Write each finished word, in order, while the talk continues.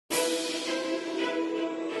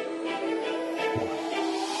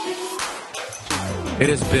It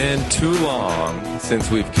has been too long since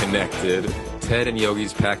we've connected. Ted and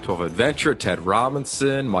Yogi's Pac-12 Adventure, Ted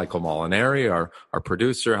Robinson, Michael Molinari, our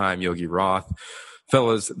producer. Hi, I'm Yogi Roth.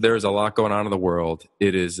 Fellas, there's a lot going on in the world.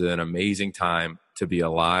 It is an amazing time to be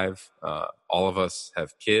alive. All of us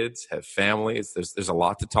have kids, have families. There's a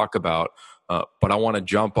lot to talk about. But I want to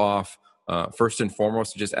jump off first and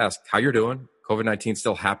foremost to just ask how you're doing. COVID-19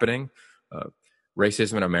 still happening.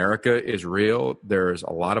 Racism in America is real. There's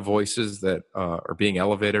a lot of voices that are being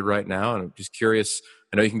elevated right now. And I'm just curious,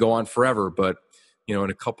 I know you can go on forever, but in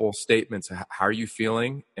a couple statements, how are you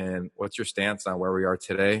feeling and what's your stance on where we are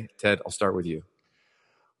today? Ted, I'll start with you.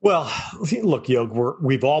 Well, look, Yogi,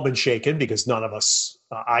 we've all been shaken because none of us,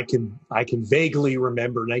 I can vaguely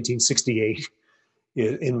remember 1968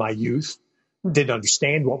 in my youth. Didn't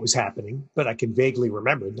understand what was happening, but I can vaguely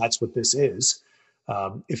remember. That's what this is.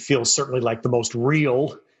 It feels certainly like the most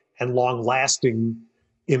real and long-lasting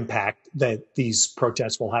impact that these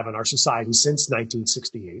protests will have in our society since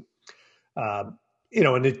 1968.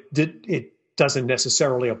 And it doesn't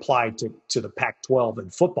necessarily apply to the Pac-12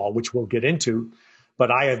 and football, which we'll get into, but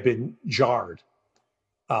I have been jarred.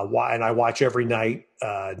 And I watch every night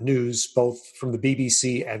news, both from the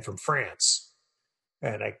BBC and from France,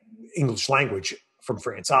 and English language from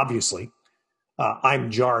France, obviously. I'm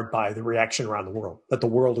jarred by the reaction around the world, that the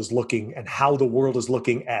world is looking and how the world is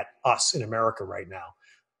looking at us in America right now.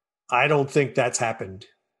 I don't think that's happened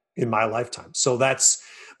in my lifetime. So that's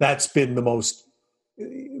been the most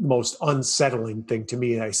unsettling thing to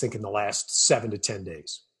me, I think, in the last 7 to 10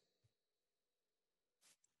 days.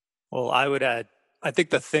 Well, I would add, I think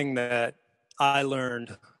the thing that I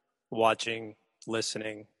learned watching,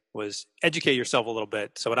 listening, was educate yourself a little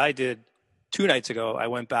bit. So what I did 2 nights ago, I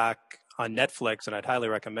went back on Netflix, and I'd highly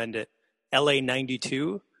recommend it, LA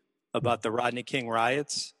 92, about the Rodney King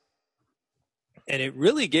riots. And it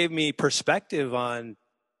really gave me perspective on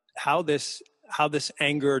how this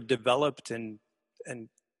anger developed, and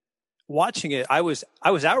watching it, I was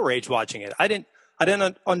outraged watching it. I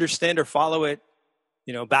didn't understand or follow it,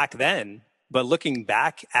 back then, but looking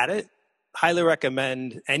back at it, highly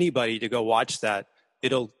recommend anybody to go watch that.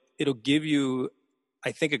 It'll give you,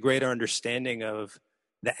 I think, a greater understanding of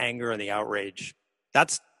the anger and the outrage.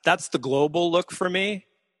 That's the global look for me.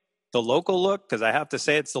 The local look, because I have to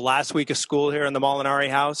say it's the last week of school here in the Molinari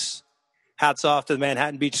house. Hats off to the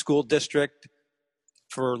Manhattan Beach School District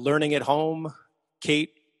for learning at home.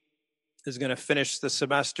 Kate is going to finish the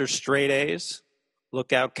semester straight A's.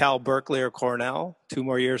 Look out, Cal, Berkeley, or Cornell. 2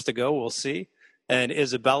 more years to go, we'll see. And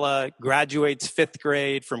Isabella graduates 5th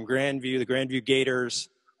grade from Grandview, the Grandview Gators,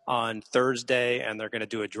 on Thursday, and they're going to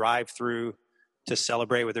do a drive-through to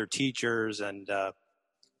celebrate with their teachers. And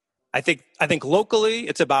I think locally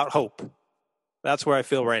it's about hope. That's where I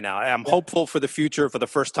feel right now. I'm hopeful for the future for the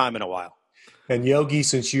first time in a while. And Yogi,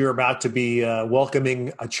 since you're about to be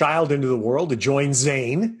welcoming a child into the world to join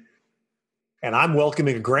Zane, and I'm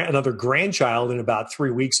welcoming another grandchild in about 3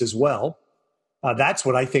 weeks as well. That's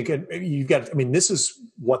what I think. This is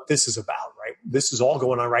what this is about, right? This is all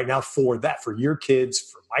going on right now for your kids,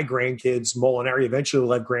 for my grandkids. Molinari eventually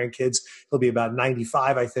will have grandkids. He'll be about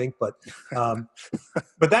 95, I think. But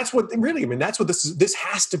that's what really, that's what this is. This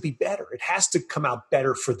has to be better. It has to come out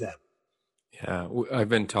better for them. Yeah. I've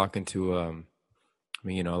been talking to, a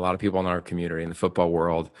lot of people in our community in the football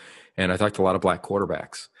world, and I talked to a lot of black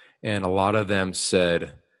quarterbacks, and a lot of them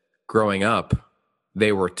said growing up,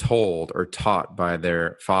 they were told or taught by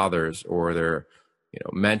their fathers or their,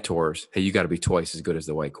 mentors, hey, you got to be twice as good as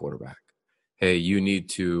the white quarterback. Hey, you need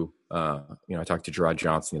to, I talked to Gerard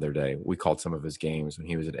Johnson the other day. We called some of his games when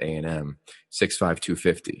he was at A&M, 6'5",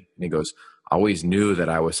 250. And he goes, I always knew that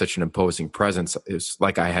I was such an imposing presence. It was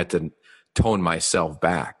like I had to tone myself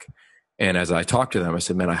back. And as I talked to them, I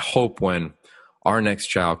said, man, I hope when our next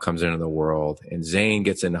child comes into the world and Zane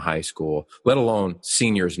gets into high school, let alone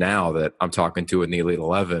seniors now that I'm talking to in the Elite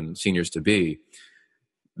 11, seniors to be,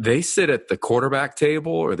 they sit at the quarterback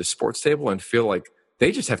table or the sports table and feel like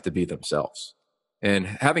they just have to be themselves. And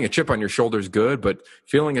having a chip on your shoulder is good, but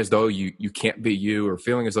feeling as though you can't be you, or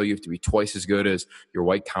feeling as though you have to be twice as good as your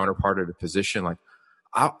white counterpart at a position, like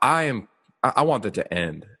I want that to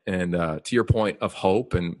end. And to your point of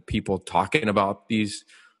hope and people talking about these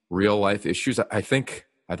real life issues, I think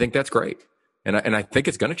that's great. And I think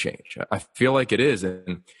it's going to change. I feel like it is.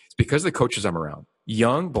 And it's because of the coaches I'm around.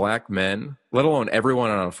 Young black men, let alone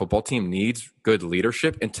everyone on a football team, needs good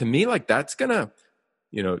leadership. And to me, like, that's going to,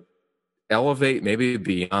 elevate maybe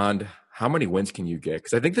beyond how many wins can you get?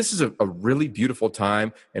 Because I think this is a really beautiful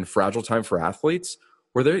time and fragile time for athletes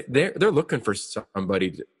where they're looking for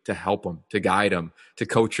somebody to help them, to guide them, to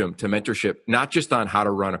coach them, to mentorship, not just on how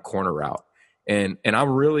to run a corner route. And I'm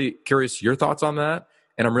really curious your thoughts on that.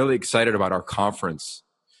 And I'm really excited about our conference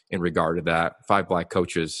in regard to that. 5 black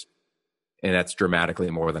coaches. And that's dramatically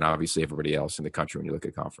more than obviously everybody else in the country when you look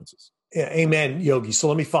at conferences. Yeah, amen, Yogi. So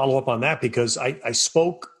let me follow up on that because I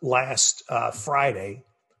spoke last Friday.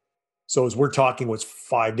 So as we're talking, was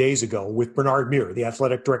 5 days ago with Bernard Muir, the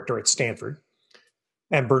athletic director at Stanford.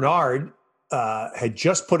 And Bernard had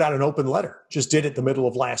just put out an open letter, just did it the middle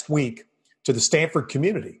of last week to the Stanford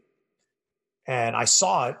community. And I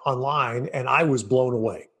saw it online and I was blown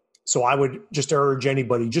away. So I would just urge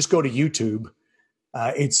anybody, just go to YouTube.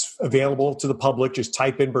 It's available to the public. Just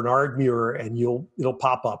type in Bernard Muir and it'll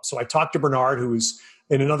pop up. So I talked to Bernard, who's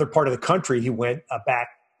in another part of the country. He went back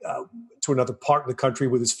to another part of the country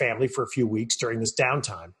with his family for a few weeks during this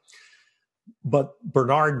downtime. But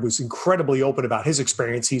Bernard was incredibly open about his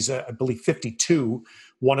experience. He's, I believe, 52,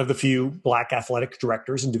 one of the few black athletic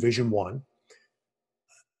directors in Division I.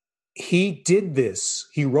 He did this.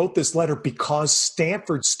 He wrote this letter because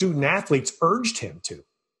Stanford student athletes urged him to.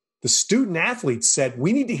 The student athletes said,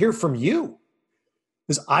 we need to hear from you.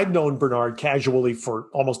 Because I've known Bernard casually for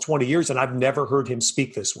almost 20 years, and I've never heard him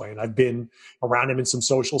speak this way. And I've been around him in some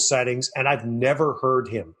social settings, and I've never heard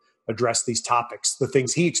him address these topics, the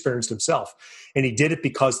things he experienced himself. And he did it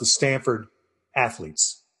because the Stanford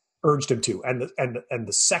athletes urged him to. And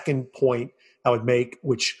the second point I would make,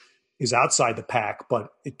 which is outside the pack, but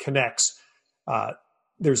it connects.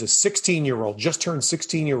 There's a 16-year-old, just turned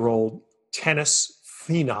 16-year-old tennis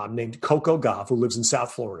phenom named Coco Gauff, who lives in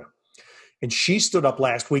South Florida. And she stood up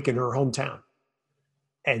last week in her hometown.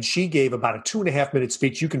 And she gave about a 2.5-minute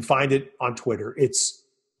speech. You can find it on Twitter. It's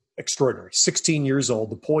extraordinary. 16 years old,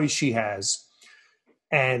 the poise she has.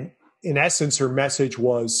 And in essence, her message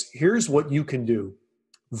was, here's what you can do.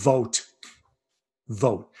 Vote.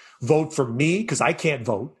 Vote. Vote for me because I can't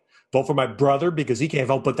vote. Vote for my brother because he can't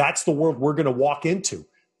vote. But that's the world we're going to walk into.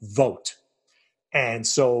 Vote. And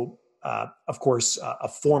so, of course, a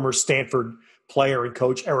former Stanford player and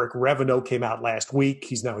coach, Eric Reveneau, came out last week.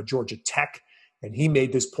 He's now at Georgia Tech. And he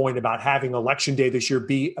made this point about having Election Day this year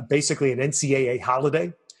be basically an NCAA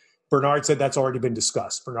holiday. Bernard said that's already been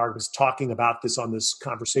discussed. Bernard was talking about this on this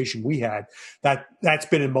conversation we had. That's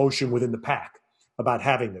been in motion within the pack about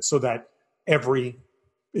having this so that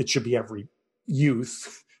it should be every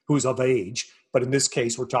youth who's of age. But in this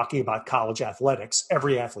case, we're talking about college athletics.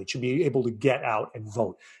 Every athlete should be able to get out and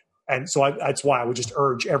vote. And so that's why I would just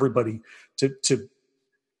urge everybody to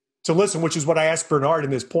listen, which is what I asked Bernard in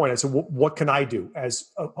this point. I said, what can I do as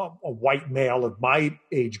a white male of my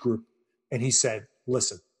age group? And he said,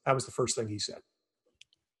 listen. That was the first thing he said.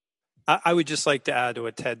 I would just like to add to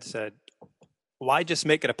what Ted said. Why just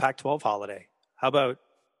make it a Pac-12 holiday? How about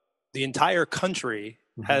the entire country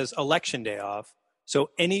has Election Day off, so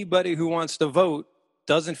anybody who wants to vote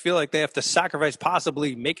doesn't feel like they have to sacrifice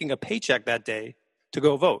possibly making a paycheck that day to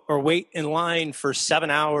go vote or wait in line for 7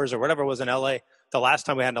 hours or whatever it was in LA the last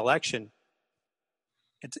time we had an election.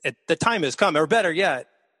 The time has come, or better yet,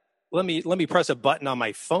 let me press a button on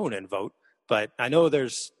my phone and vote. But I know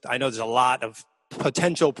there's a lot of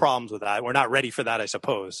potential problems with that. We're not ready for that, I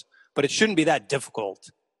suppose. But it shouldn't be that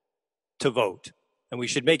difficult to vote, and we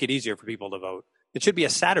should make it easier for people to vote. It should be a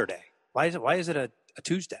Saturday. Why is it a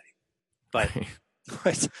Tuesday? But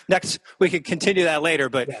next, we can continue that later.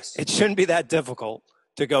 But yes, it shouldn't be that difficult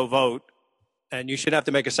to go vote, and you should have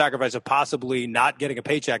to make a sacrifice of possibly not getting a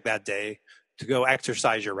paycheck that day to go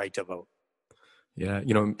exercise your right to vote. Yeah,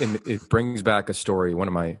 and it brings back a story.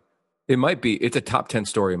 It's a top 10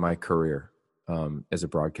 story in my career as a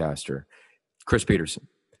broadcaster. Chris Peterson.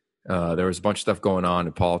 There was a bunch of stuff going on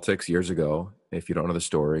in politics years ago. If you don't know the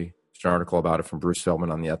story, there's an article about it from Bruce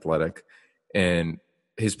Feldman on The Athletic. And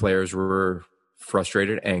his players were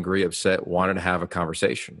frustrated, angry, upset, wanted to have a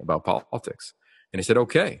conversation about politics. And he said,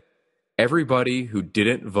 okay, everybody who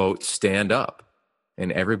didn't vote, stand up.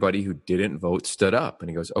 And everybody who didn't vote stood up. And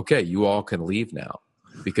he goes, okay, you all can leave now,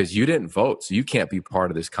 because you didn't vote, so you can't be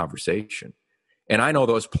part of this conversation. And I know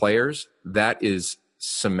those players, that is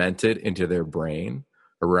cemented into their brain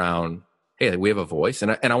around, hey, we have a voice.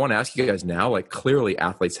 And I want to ask you guys now, clearly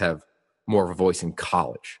athletes have more of a voice in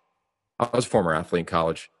college. I was a former athlete in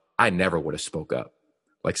college. I never would have spoke up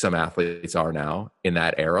like some athletes are now in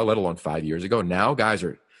that era, let alone 5 years ago. Now guys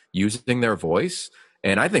are using their voice.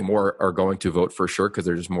 And I think more are going to vote for sure because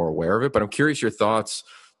they're just more aware of it. But I'm curious your thoughts,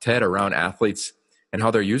 Ted, around athletes and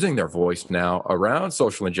how they're using their voice now around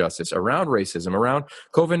social injustice, around racism, around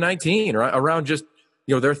COVID-19, around just,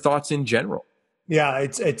 their thoughts in general. Yeah,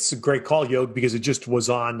 it's a great call, Yogi, because it just was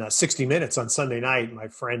on 60 Minutes on Sunday night. My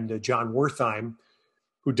friend John Wertheim,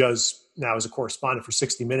 who does now as a correspondent for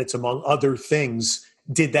 60 Minutes, among other things,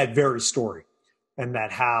 did that very story. and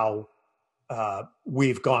that how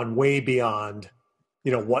we've gone way beyond,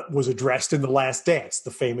 what was addressed in The Last Dance,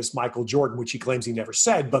 the famous Michael Jordan, which he claims he never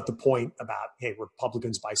said, but the point about, hey,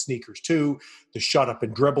 Republicans buy sneakers too, the shut up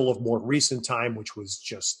and dribble of more recent time, which was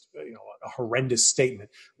just, a horrendous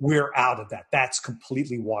statement. We're out of that. That's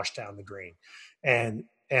completely washed down the drain. And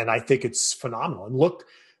I think it's phenomenal. And look,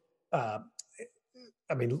 I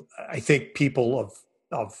think people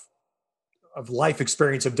of life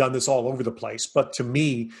experience have done this all over the place. But to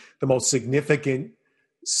me, the most significant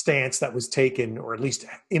stance that was taken, or at least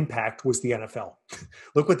impact, was the NFL.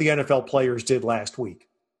 Look what the NFL players did last week.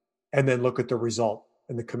 And then look at the result.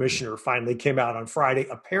 And the commissioner finally came out on Friday,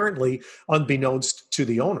 apparently unbeknownst to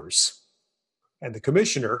the owners. And the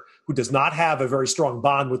commissioner, who does not have a very strong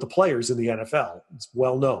bond with the players in the NFL, it's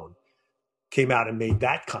well known, came out and made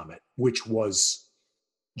that comment, which was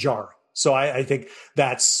jarring. So I think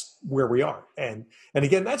that's where we are. And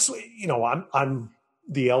again, that's, I'm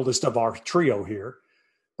the eldest of our trio here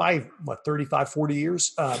by 35, 40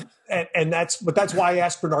 years. And that's why I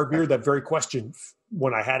asked Bernard Beer that very question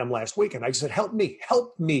when I had him last week. And I said, help me,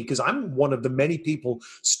 because I'm one of the many people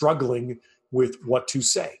struggling with what to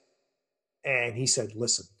say. And he said,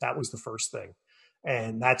 listen, that was the first thing.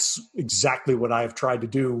 And that's exactly what I have tried to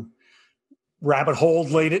do. Rabbit hole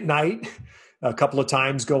late at night, a couple of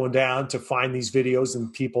times going down to find these videos,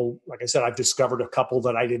 and people, like I said, I've discovered a couple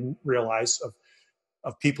that I didn't realize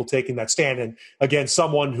of people taking that stand. And again,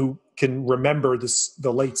 someone who can remember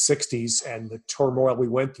the late 60s and the turmoil we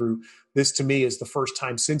went through, this to me is the first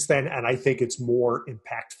time since then. And I think it's more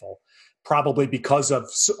impactful, probably because of,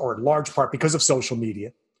 or in large part because of social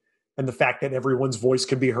media and the fact that everyone's voice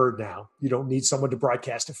can be heard now. You don't need someone to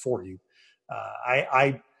broadcast it for you.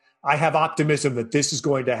 I have optimism that this is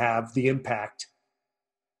going to have the impact,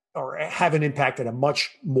 or have an impact at a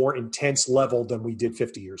much more intense level than we did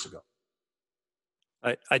 50 years ago.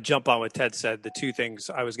 I jump on what Ted said. The two things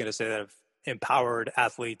I was going to say that have empowered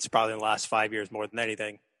athletes probably in the last 5 years more than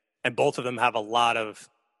anything, and both of them have a lot of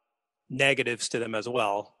negatives to them as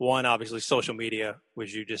well. One, obviously, social media,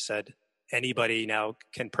 which you just said. Anybody now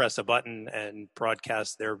can press a button and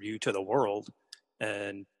broadcast their view to the world.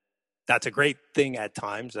 And that's a great thing at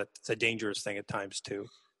times. That's a dangerous thing at times too.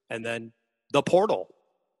 And then the portal.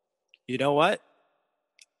 You know what?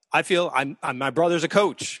 I feel I'm my brother's a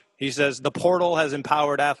coach. He says the portal has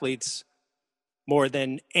empowered athletes more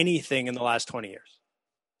than anything in the last 20 years.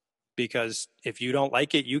 Because if you don't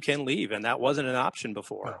like it, you can leave. And that wasn't an option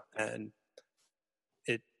before. And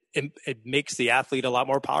it makes the athlete a lot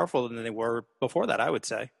more powerful than they were before that, I would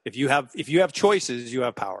say. If you have choices, you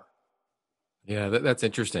have power. Yeah, that's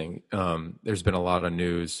interesting. There's been a lot of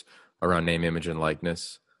news around name, image, and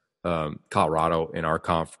likeness. Colorado, in our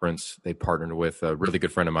conference, they partnered with a really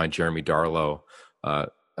good friend of mine, Jeremy Darlow,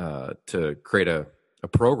 to create a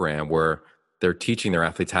program where they're teaching their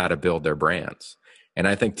athletes how to build their brands. And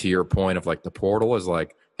I think to your point of like the portal is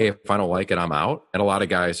like, hey, if I don't like it, I'm out. And a lot of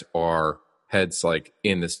guys are heads like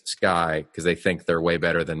in the sky because they think they're way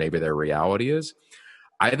better than maybe their reality is.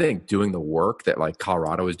 I think doing the work that like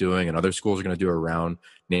Colorado is doing and other schools are going to do around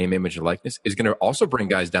name, image, and likeness is going to also bring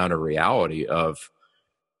guys down to reality of,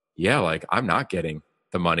 yeah, like I'm not getting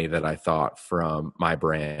the money that I thought from my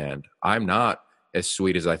brand. I'm not as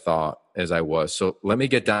sweet as I thought as I was. So let me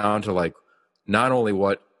get down to like not only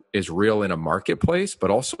what is real in a marketplace,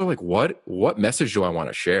 but also like what message do I want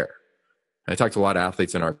to share? I talked to a lot of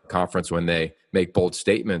athletes in our conference when they make bold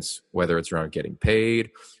statements, whether it's around getting paid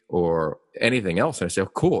or anything else. And I say, oh,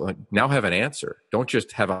 cool. Now have an answer. Don't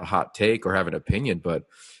just have a hot take or have an opinion, but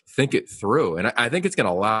think it through. And I think it's going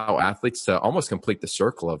to allow athletes to almost complete the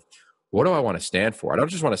circle of what do I want to stand for? I don't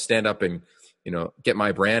just want to stand up and, get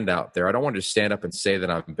my brand out there. I don't want to just stand up and say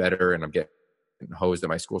that I'm better and I'm getting hosed at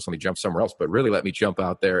my school, so let me jump somewhere else, but really let me jump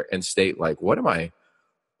out there and state like, what am I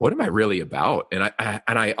really about? And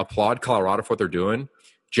I applaud Colorado for what they're doing.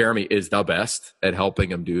 Jeremy is the best at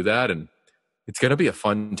helping them do that. And it's going to be a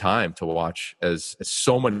fun time to watch as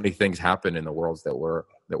so many things happen in the worlds that we're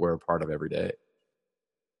a part of every day.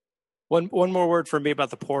 One more word for me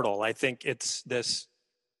about the portal. I think it's this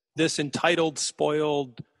entitled,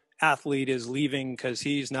 spoiled athlete is leaving because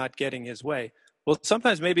he's not getting his way. Well,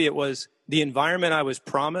 sometimes maybe it was the environment I was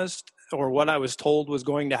promised or what I was told was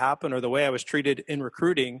going to happen or the way I was treated in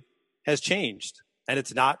recruiting has changed. And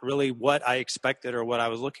it's not really what I expected or what I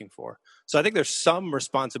was looking for. So I think there's some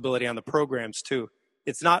responsibility on the programs too.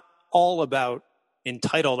 It's not all about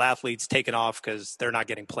entitled athletes taking off because they're not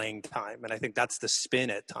getting playing time. And I think that's the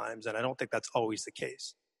spin at times. And I don't think that's always the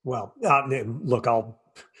case. Well, look, I'll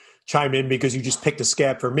chime in because you just picked a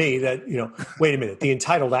scab for me that, wait a minute, the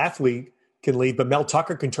entitled athlete can leave, but Mel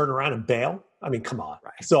Tucker can turn around and bail. I mean, come on.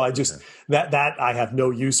 Right. So I just that I have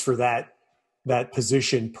no use for that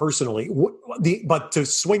position personally. But to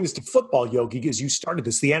swing this to football, Yogi, because you started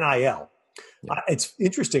this, the NIL. Yeah. It's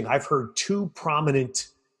interesting. I've heard two prominent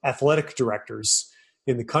athletic directors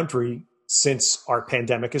in the country since our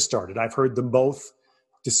pandemic has started. I've heard them both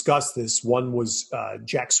discuss this. One was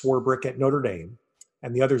Jack Swarbrick at Notre Dame,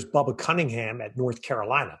 and the other is Bubba Cunningham at North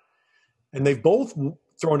Carolina. And they've both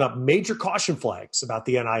thrown up major caution flags about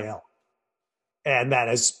the NIL. And that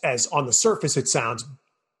as on the surface, it sounds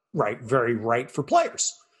right, very right for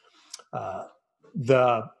players.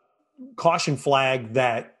 The caution flag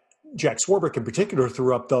that Jack Swarbrick in particular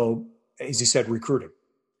threw up, though, as he said, recruiting.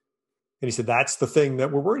 And he said, that's the thing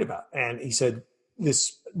that we're worried about. And he said,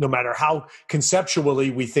 this, no matter how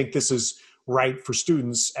conceptually we think this is right for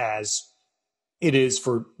students as it is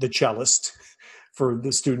for the cellist, for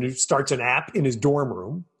the student who starts an app in his dorm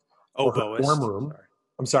room or her dorm room. Sorry.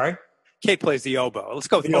 I'm sorry? Kate plays the oboe. Let's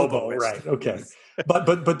go with the oboe. Right. Okay. But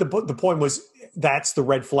the point was, that's the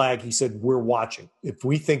red flag. He said, we're watching. If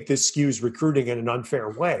we think this skews recruiting in an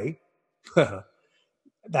unfair way,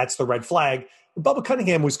 that's the red flag. Bubba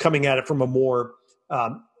Cunningham was coming at it from a more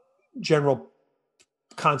general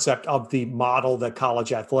concept of the model that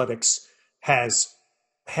college athletics has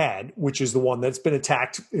had, which is the one that's been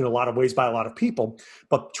attacked in a lot of ways by a lot of people,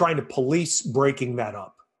 but trying to police breaking that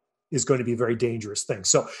up is going to be a very dangerous thing.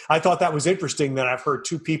 So I thought that was interesting that I've heard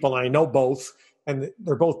two people, and I know both, and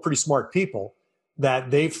they're both pretty smart people, that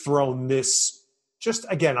they've thrown this, just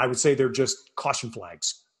again, I would say they're just caution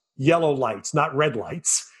flags, yellow lights, not red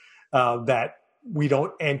lights, that we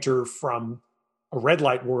don't enter from a red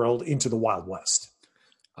light world into the Wild West.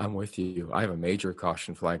 I'm with you. I have a major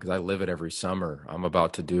caution flag because I live it every summer. I'm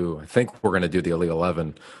about to do, I think we're going to do the Elite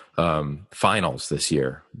 11 finals this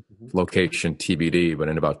year. Location TBD, but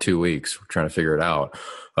in about 2 weeks, we're trying to figure it out.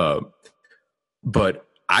 But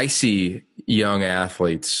I see young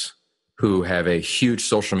athletes who have a huge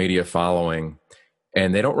social media following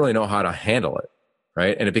and they don't really know how to handle it,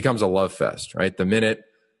 right? And it becomes a love fest, right? The minute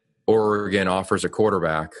Oregon offers a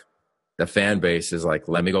quarterback, the fan base is like,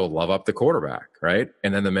 let me go love up the quarterback, right?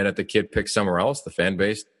 And then the minute the kid picks somewhere else, the fan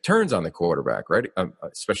base turns on the quarterback, right?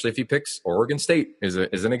 Especially if he picks Oregon State is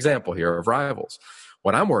an example here of rivals.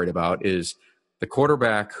 What I'm worried about is the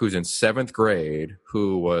quarterback who's in 7th grade,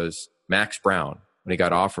 who was Max Brown when he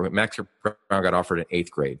got offered. Max Brown got offered in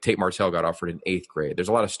 8th grade. Tate Martell got offered in 8th grade. There's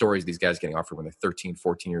a lot of stories of these guys getting offered when they're 13,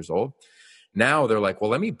 14 years old. Now they're like,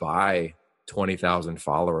 well, let me buy 20,000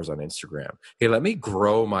 followers on Instagram. Hey, let me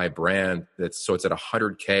grow my brand. So it's at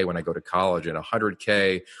 100K when I go to college, and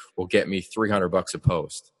 100K will get me $300 a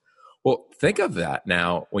post. Well, think of that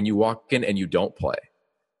now when you walk in and you don't play.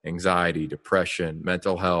 Anxiety, depression,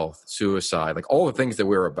 mental health, suicide, like all the things that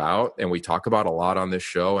we're about and we talk about a lot on this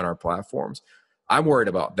show and our platforms. I'm worried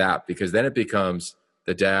about that because then it becomes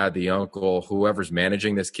the dad, the uncle, whoever's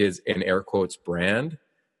managing this kid's, in air quotes, brand,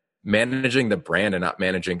 managing the brand and not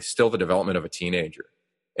managing still the development of a teenager.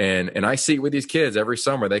 And I see with these kids every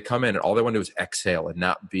summer, they come in and all they want to do is exhale and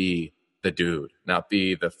not be the dude, not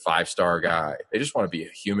be the 5-star guy. They just want to be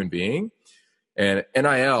a human being. And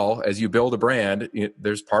NIL, as you build a brand,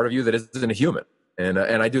 there's part of you that isn't a human. And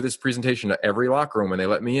I do this presentation to every locker room when they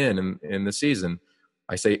let me in the season.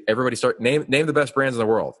 I say, everybody name the best brands in the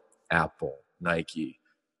world. Apple, Nike,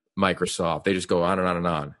 Microsoft. They just go on and on and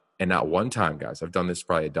on. And not one time, guys, I've done this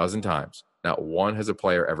probably a dozen times, not one has a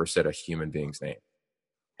player ever said a human being's name.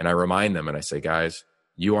 And I remind them and I say, guys,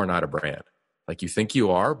 you are not a brand. Like you think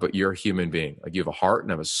you are, but you're a human being. Like you have a heart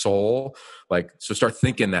and have a soul. Like, so start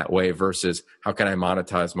thinking that way versus how can I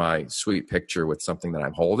monetize my sweet picture with something that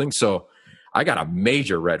I'm holding? So I got a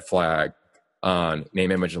major red flag on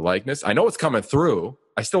name, image, and likeness. I know it's coming through.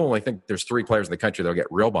 I still only think there's 3 players in the country that'll get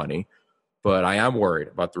real money, but I am worried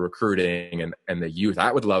about the recruiting and the youth.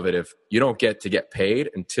 I would love it if you don't get to get paid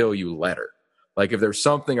until you letter. Like if there's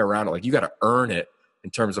something around it, like you got to earn it in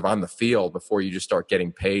terms of on the field before you just start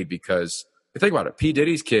getting paid. Because think about it, P.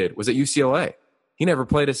 Diddy's kid was at UCLA. He never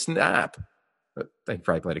played a snap. He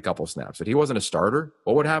probably played a couple of snaps, but he wasn't a starter.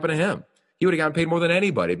 What would happen to him? He would have gotten paid more than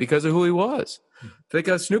anybody because of who he was. Think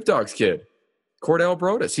of Snoop Dogg's kid, Cordell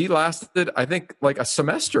Brodus. He lasted, I think, like a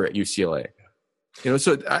semester at UCLA.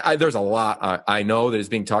 So there's a lot I know that is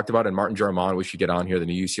being talked about, and Martin Jarmon, we should get on here, the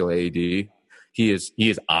new UCLA AD. He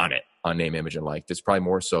is on it, on name, image, and likeness. It's probably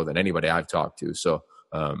more so than anybody I've talked to. So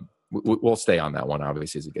we'll stay on that one,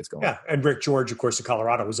 obviously, as it gets going. Yeah, and Rick George, of course, of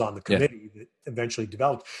Colorado, was on the committee that eventually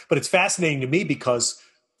developed. But it's fascinating to me because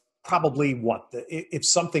probably if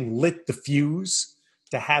something lit the fuse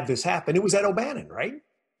to have this happen, it was Ed O'Bannon, right?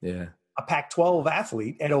 Yeah. A Pac-12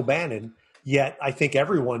 athlete, Ed O'Bannon, Yet I think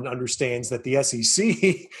everyone understands that the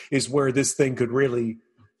SEC is where this thing could really,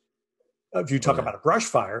 if you talk about a brush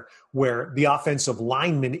fire, where the offensive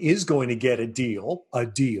lineman is going to get a deal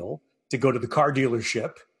to go to the car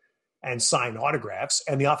dealership and sign autographs,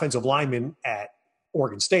 and the offensive lineman at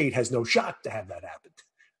Oregon State has no shot to have that happen,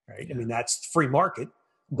 right? Yeah. I mean, that's free market,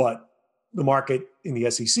 but the market in the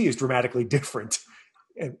SEC is dramatically different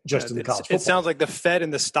just in the college football. It sounds like the Fed in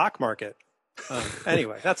the stock market.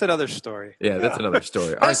 Anyway, that's another story. Yeah, that's another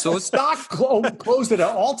story. All right, so stock closed at an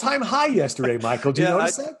all-time high yesterday, Michael. Do you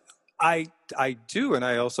notice that? I do, and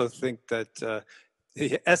I also think that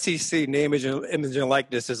the SEC name, image, and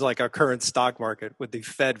likeness is like our current stock market, with the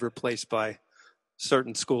Fed replaced by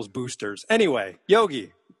certain schools' boosters. Anyway,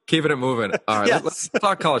 Yogi. Keeping it moving. All right, yes. let's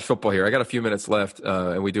talk college football here. I got a few minutes left,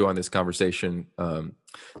 and we do on this conversation, Ted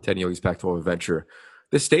and Yogi's Pac-12 Adventure.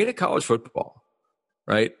 The state of college football,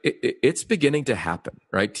 right? It's beginning to happen,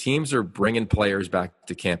 right? Teams are bringing players back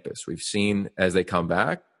to campus. We've seen as they come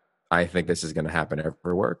back. I think this is going to happen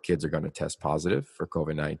everywhere. Kids are going to test positive for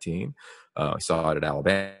COVID-19. Saw it at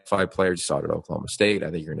Alabama, 5 players. Saw it at Oklahoma State.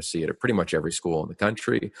 I think you're going to see it at pretty much every school in the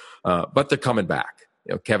country. But they're coming back.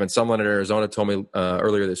 You know, Kevin Sumlin at Arizona told me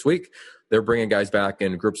earlier this week they're bringing guys back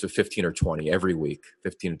in groups of 15 or 20 every week.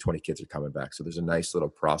 15 to 20 kids are coming back. So there's a nice little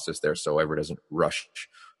process there so everyone doesn't rush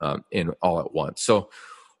in all at once. So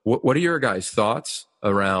what are your guys' thoughts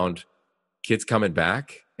around kids coming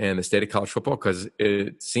back and the state of college football? Because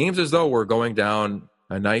it seems as though we're going down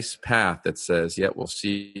a nice path that says, yeah, we'll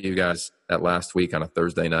see you guys that last week on a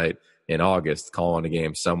Thursday night in August, calling a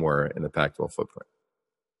game somewhere in the Pac-12 footprint.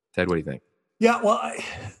 Ted, what do you think? Yeah, well,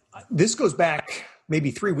 this goes back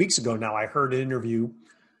maybe 3 weeks ago now. I heard an interview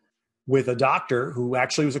with a doctor who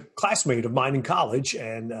actually was a classmate of mine in college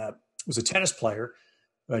and was a tennis player.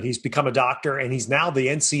 But he's become a doctor, and he's now the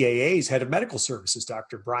NCAA's head of medical services.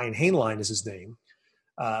 Dr. Brian Hainline is his name.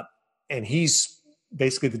 And he's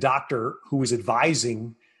basically the doctor who is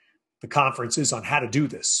advising the conferences on how to do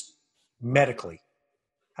this medically,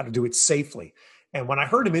 how to do it safely. And when I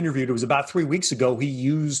heard him interviewed, it was about 3 weeks ago, he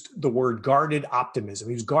used the word guarded optimism.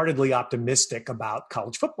 He was guardedly optimistic about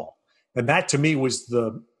college football. And that to me was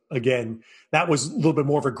that was a little bit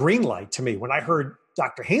more of a green light to me. When I heard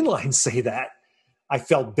Dr. Hainline say that, I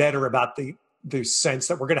felt better about the sense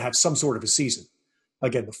that we're going to have some sort of a season.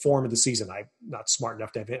 Again, the form of the season, I'm not smart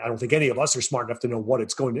enough to have it. I don't think any of us are smart enough to know what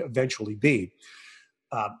it's going to eventually be.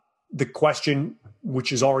 The question,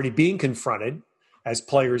 which is already being confronted as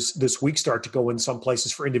players this week start to go in some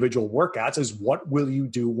places for individual workouts, is what will you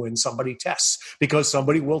do when somebody tests? Because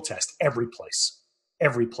somebody will test every place,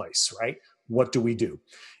 right? What do we do?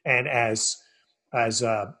 And as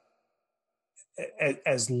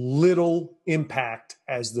little impact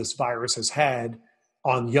as this virus has had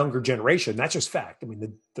on younger generation, that's just fact. I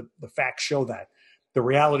mean, the facts show that. The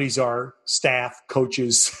realities are staff,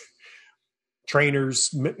 coaches,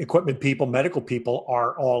 trainers, equipment people, medical people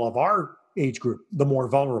are all of our age group, the more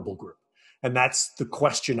vulnerable group. And that's the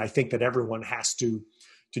question I think that everyone has to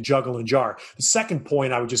juggle and jar. The second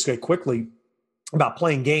point I would just say quickly about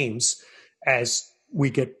playing games as we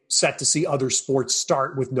get set to see other sports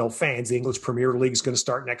start with no fans. The English Premier League is going to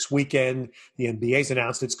start next weekend. The NBA's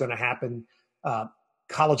announced it's going to happen.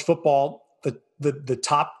 College football, the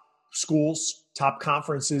top schools, top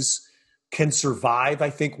conferences can survive, I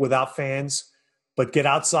think, without fans. But get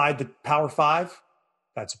outside the Power Five,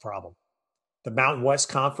 that's a problem. The Mountain West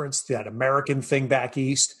Conference, that American thing back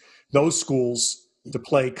east, those schools to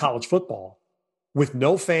play college football with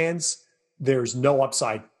no fans, there's no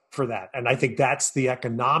upside for that. And I think that's the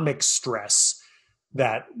economic stress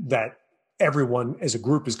that everyone as a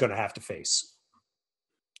group is going to have to face.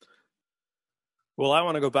 Well, I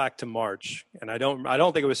want to go back to March, and I don't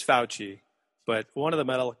think it was Fauci, but one of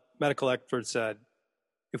the medical experts said,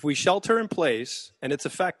 if we shelter in place and it's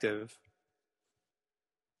effective,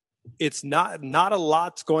 it's not a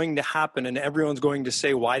lot's going to happen, and everyone's going to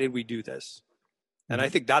say, why did we do this? And I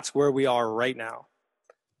think that's where we are right now.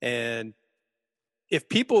 And if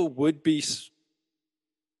people would be,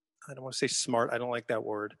 I don't want to say smart, I don't like that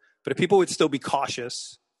word, but if people would still be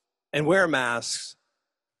cautious and wear masks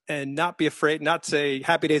and not be afraid, not say,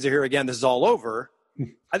 happy days are here again, this is all over,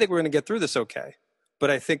 I think we're going to get through this okay. But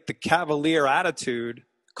I think the cavalier attitude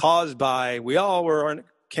caused by, we all were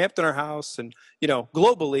camped in our house and,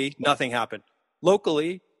 globally, nothing happened.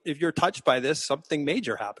 Locally, if you're touched by this, something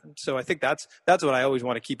major happened. So I think that's what I always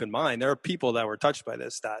want to keep in mind. There are people that were touched by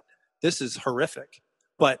this, that this is horrific.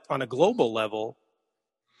 But on a global level,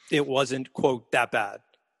 it wasn't, quote, that bad.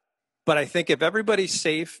 But I think if everybody's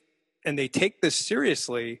safe and they take this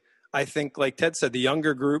seriously, I think, like Ted said, the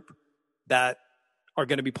younger group that are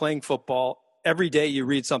going to be playing football. Every day you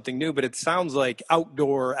read something new, but it sounds like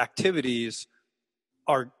outdoor activities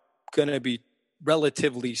are going to be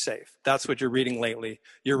relatively safe. That's what you're reading lately.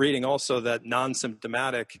 You're reading also that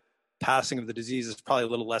non-symptomatic passing of the disease is probably a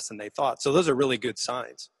little less than they thought. So those are really good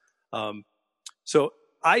signs. So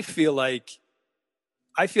I feel like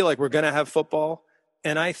we're going to have football.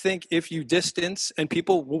 And I think if you distance and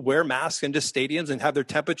people will wear masks into stadiums and have their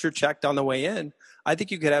temperature checked on the way in, I think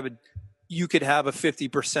you could have a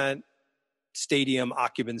 50% stadium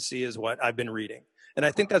occupancy is what I've been reading. And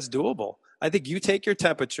I think that's doable. I think you take your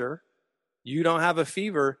temperature, you don't have a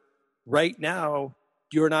fever. Right now,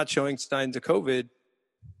 you're not showing signs of COVID.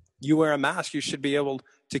 You wear a mask, you should be able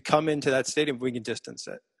to come into that stadium if we can distance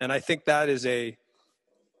it. And I think there is a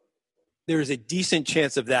decent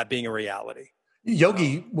chance of that being a reality.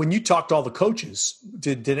 Yogi, when you talked to all the coaches,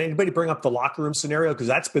 did anybody bring up the locker room scenario? Because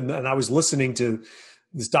that's been, and I was listening to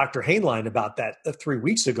this Dr. Hainline about that 3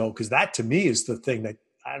 weeks ago, because that to me is the thing that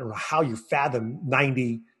I don't know how you fathom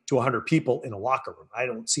 90 to 100 people in a locker room. I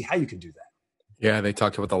don't see how you can do that. Yeah, they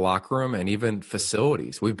talked about the locker room and even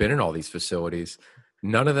facilities. We've been in all these facilities.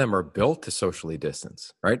 None of them are built to socially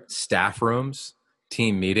distance, right? Staff rooms,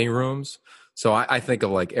 team meeting rooms. So I think of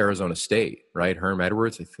like Arizona State, right? Herm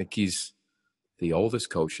Edwards, I think he's the oldest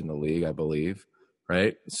coach in the league, I believe,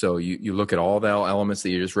 right? So you look at all the elements that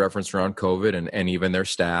you just referenced around COVID and even their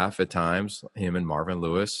staff at times, him and Marvin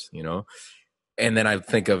Lewis, and then I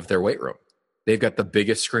think of their weight room. They've got the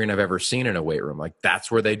biggest screen I've ever seen in a weight room. Like that's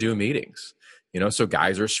where they do meetings, so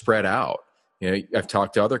guys are spread out. I've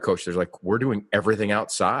talked to other coaches. They're like, we're doing everything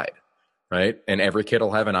outside, right? And every kid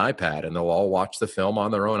will have an iPad and they'll all watch the film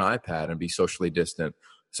on their own iPad and be socially distant.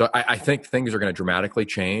 So I think things are going to dramatically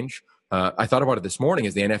change. I thought about it this morning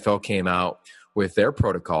as the NFL came out with their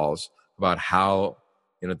protocols about how,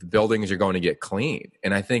 the buildings are going to get cleaned.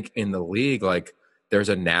 And I think in the league, like there's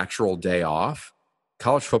a natural day off.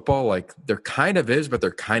 College football, like there kind of is, but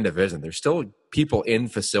there kind of isn't. There's still people in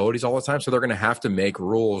facilities all the time. So they're going to have to make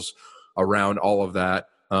rules around all of that.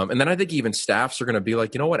 And then I think even staffs are going to be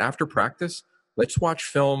like, you know what, after practice, let's watch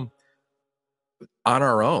film on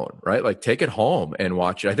our own, right? Like take it home and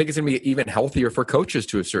watch it. I think it's going to be even healthier for coaches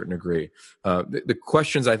to a certain degree. The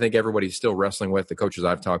questions I think everybody's still wrestling with, the coaches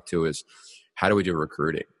I've talked to, is how do we do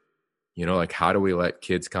recruiting? Like how do we let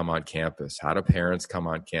kids come on campus? How do parents come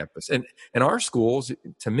on campus? And our schools,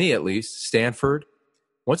 to me at least, Stanford,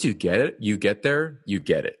 once you get it, you get there, you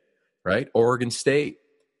get it, right? Oregon State,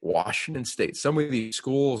 Washington State, some of these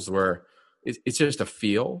schools where it's just a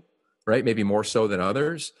feel, right? Maybe more so than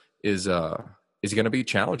others is going to be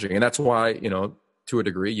challenging. And that's why, to a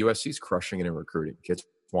degree, USC is crushing it in recruiting. Kids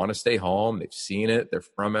want to stay home. They've seen it. They're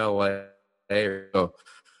from LA. So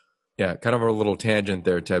yeah, kind of a little tangent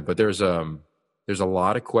there, Ted, but there's a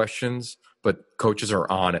lot of questions, but coaches are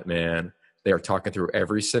on it, man. They are talking through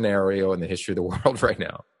every scenario in the history of the world right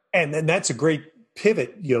now. And that's a great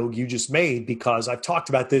pivot, Yogi, you just made, because I've talked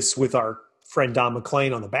about this with our friend Don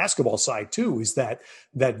McClain on the basketball side too, is that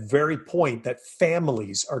very point that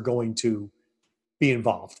families are going to be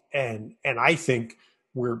involved. And I think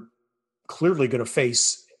we're clearly going to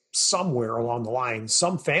face somewhere along the line,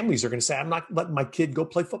 some families are going to say, I'm not letting my kid go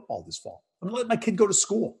play football this fall. I'm not letting my kid go to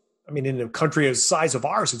school. I mean, in a country the size of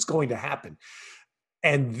ours, it's going to happen.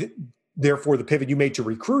 And therefore, the pivot you made to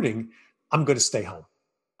recruiting, I'm going to stay home.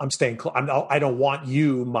 I'm staying close. I don't want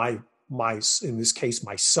you, my in this case,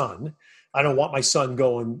 my son. I don't want my son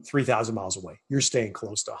going 3,000 miles away. You're staying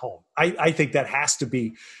close to home. I think that has to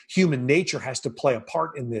be, human nature has to play a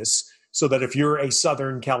part in this, so that if you're a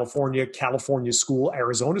Southern California school,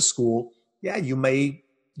 Arizona school, yeah, you may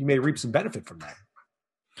reap some benefit from that.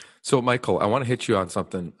 So, Michael, I want to hit you on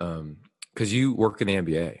something because you work in the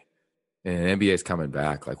NBA, and NBA is coming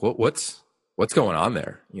back. Like, what's going on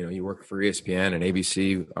there? You work for ESPN and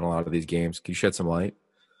ABC on a lot of these games. Can you shed some light?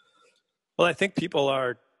 Well, I think people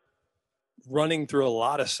are running through a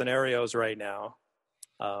lot of scenarios right now.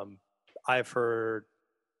 I've heard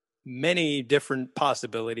many different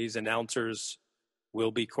possibilities. Announcers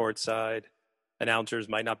will be courtside. Announcers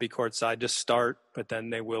might not be courtside to start, but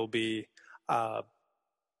then they will be. For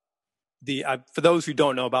those who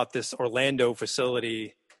don't know about this Orlando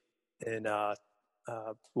facility in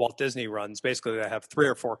Walt Disney runs, basically they have 3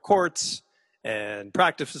 or 4 courts and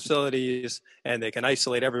practice facilities, and they can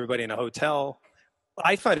isolate everybody in a hotel.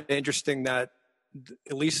 I find it interesting that,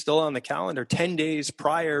 at least still on the calendar, 10 days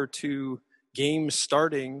prior to games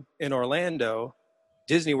starting in Orlando,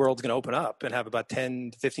 Disney World's going to open up and have about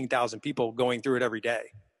 10 to 15,000 people going through it every day.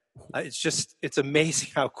 It's amazing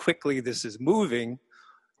how quickly this is moving.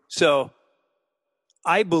 So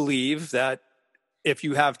I believe that if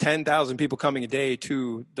you have 10,000 people coming a day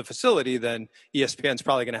to the facility, then ESPN's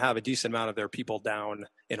probably going to have a decent amount of their people down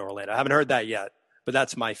in Orlando. I haven't heard that yet, but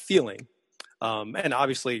that's my feeling. And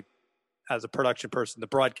obviously, as a production person, the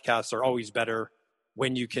broadcasts are always better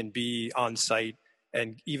when you can be on site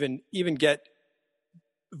and even get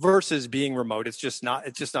versus being remote. It's just not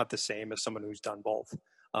the same as someone who's done both.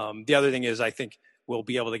 The other thing is, I think we'll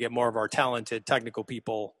be able to get more of our talented technical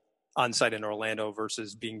people on site in Orlando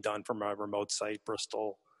versus being done from a remote site,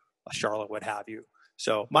 Bristol, Charlotte, what have you.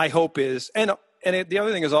 So my hope is, the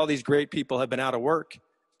other thing is, all these great people have been out of work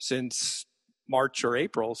since March or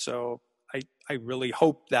April. So I really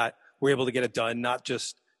hope that we're able to get it done, not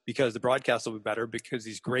just because the broadcast will be better, because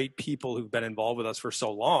these great people who've been involved with us for so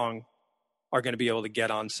long are going to be able to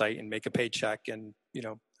get on site and make a paycheck. And,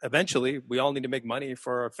 eventually we all need to make money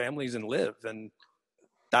for our families and live. And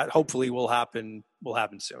that hopefully will happen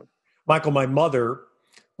soon. Michael, my mother,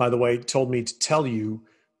 by the way, told me to tell you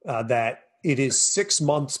that it is 6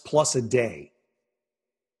 months plus a day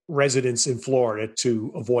residence in Florida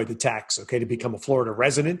to avoid the tax, okay, to become a Florida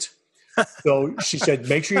resident. So she said,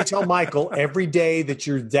 make sure you tell Michael every day that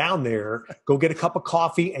you're down there, go get a cup of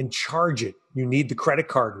coffee and charge it. You need the credit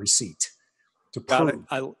card receipt to prove.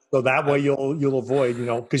 So that way you'll avoid,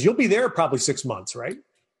 because you'll be there probably 6 months, right?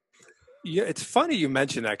 Yeah, it's funny you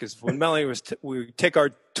mentioned that, because when Melanie we take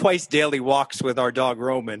our twice daily walks with our dog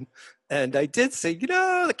Roman, and I did say,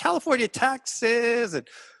 the California taxes, and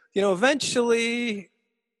eventually,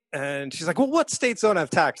 and she's like, well, what states don't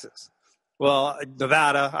have taxes? Well,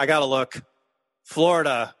 Nevada, I got to look.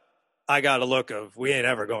 Florida, I got to look of. We ain't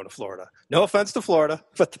ever going to Florida. No offense to Florida,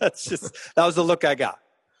 but that was the look I got.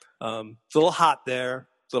 It's a little hot there.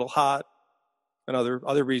 It's a little hot, and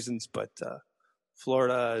other reasons, but.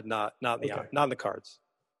 Florida, not in the cards.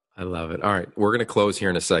 I love it. All right, we're going to close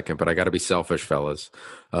here in a second, but I got to be selfish, fellas.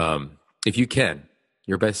 If you can,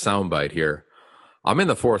 your best soundbite here. I'm in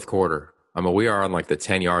the fourth quarter. We are on like the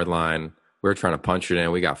 10-yard line. We're trying to punch it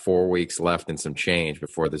in. We got 4 weeks left and some change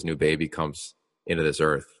before this new baby comes into this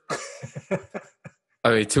earth.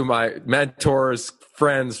 To my mentors,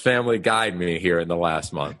 friends, family, guide me here in the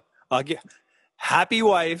last month. Happy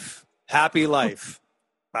wife, happy life.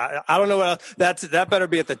 I don't know what else. That better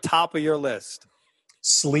be at the top of your list.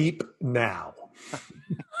 Sleep now.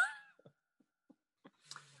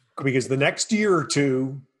 Because the next year or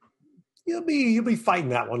two, you'll be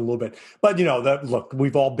fighting that one a little bit. But look,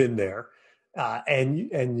 we've all been there.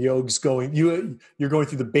 And Yog's you're going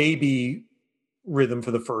through the baby rhythm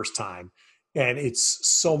for the first time. And it's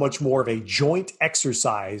so much more of a joint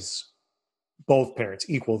exercise, both parents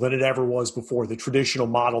equal, than it ever was before. The traditional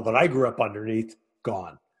model that I grew up underneath,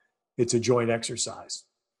 gone. It's a joint exercise.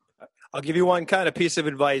 I'll give you one kind of piece of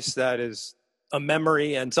advice that is a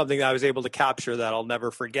memory and something that I was able to capture that I'll never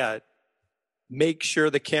forget. Make sure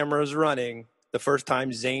the camera is running the first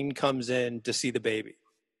time Zane comes in to see the baby.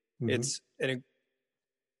 Mm-hmm. It's an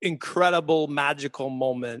incredible, magical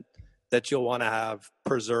moment that you'll want to have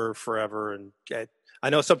preserved forever. And I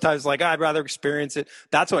know sometimes I'd rather experience it.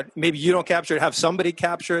 That's what, maybe you don't capture it, have somebody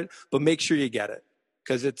capture it, but make sure you get it.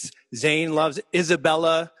 Because Zane loves it.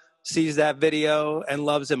 Isabella sees that video and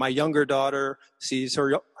loves it. My younger daughter sees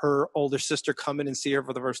her older sister come in and see her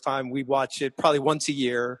for the first time. We watch it probably once a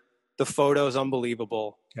year. The photo is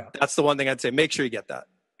unbelievable. Yeah. That's the one thing I'd say. Make sure you get that.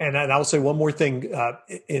 And I'll say one more thing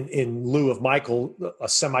in lieu of Michael, a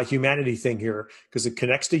semi-humanity thing here, because it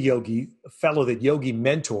connects to Yogi, a fellow that Yogi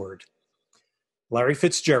mentored. Larry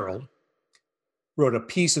Fitzgerald wrote a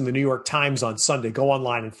piece in the New York Times on Sunday. Go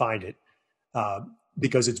online and find it.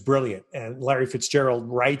 Because it's brilliant. And Larry Fitzgerald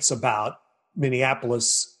writes about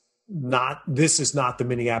Minneapolis. This is not the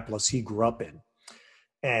Minneapolis he grew up in.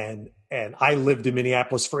 And I lived in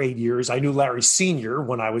Minneapolis for 8 years. I knew Larry Sr.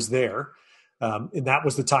 when I was there. And that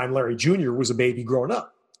was the time Larry Jr. was a baby growing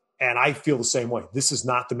up. And I feel the same way. This is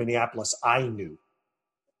not the Minneapolis I knew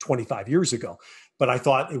 25 years ago. But I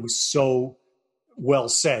thought it was so well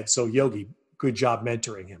said. So Yogi, good job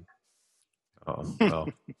mentoring him. Oh, well.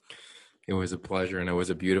 It was a pleasure, and it was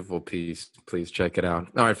a beautiful piece. Please check it out.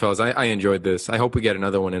 All right, fellas, I enjoyed this. I hope we get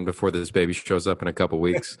another one in before this baby shows up in a couple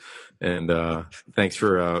weeks. And thanks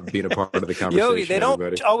for being a part of the conversation, Yogi, they don't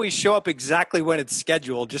everybody. Always show up exactly when it's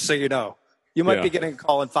scheduled, just so you know. You might be getting a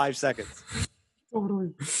call in 5 seconds.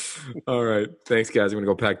 Totally. All right. Thanks, guys. I'm going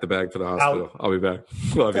to go pack the bag for the hospital. I'll be back.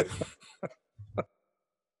 Love you.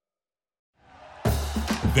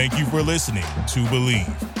 Thank you for listening to Believe.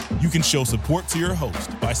 You can show support to your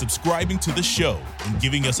host by subscribing to the show and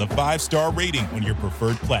giving us a 5-star rating on your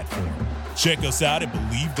preferred platform. Check us out at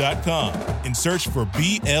Believe.com and search for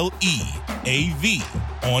BLEAV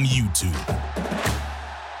on YouTube.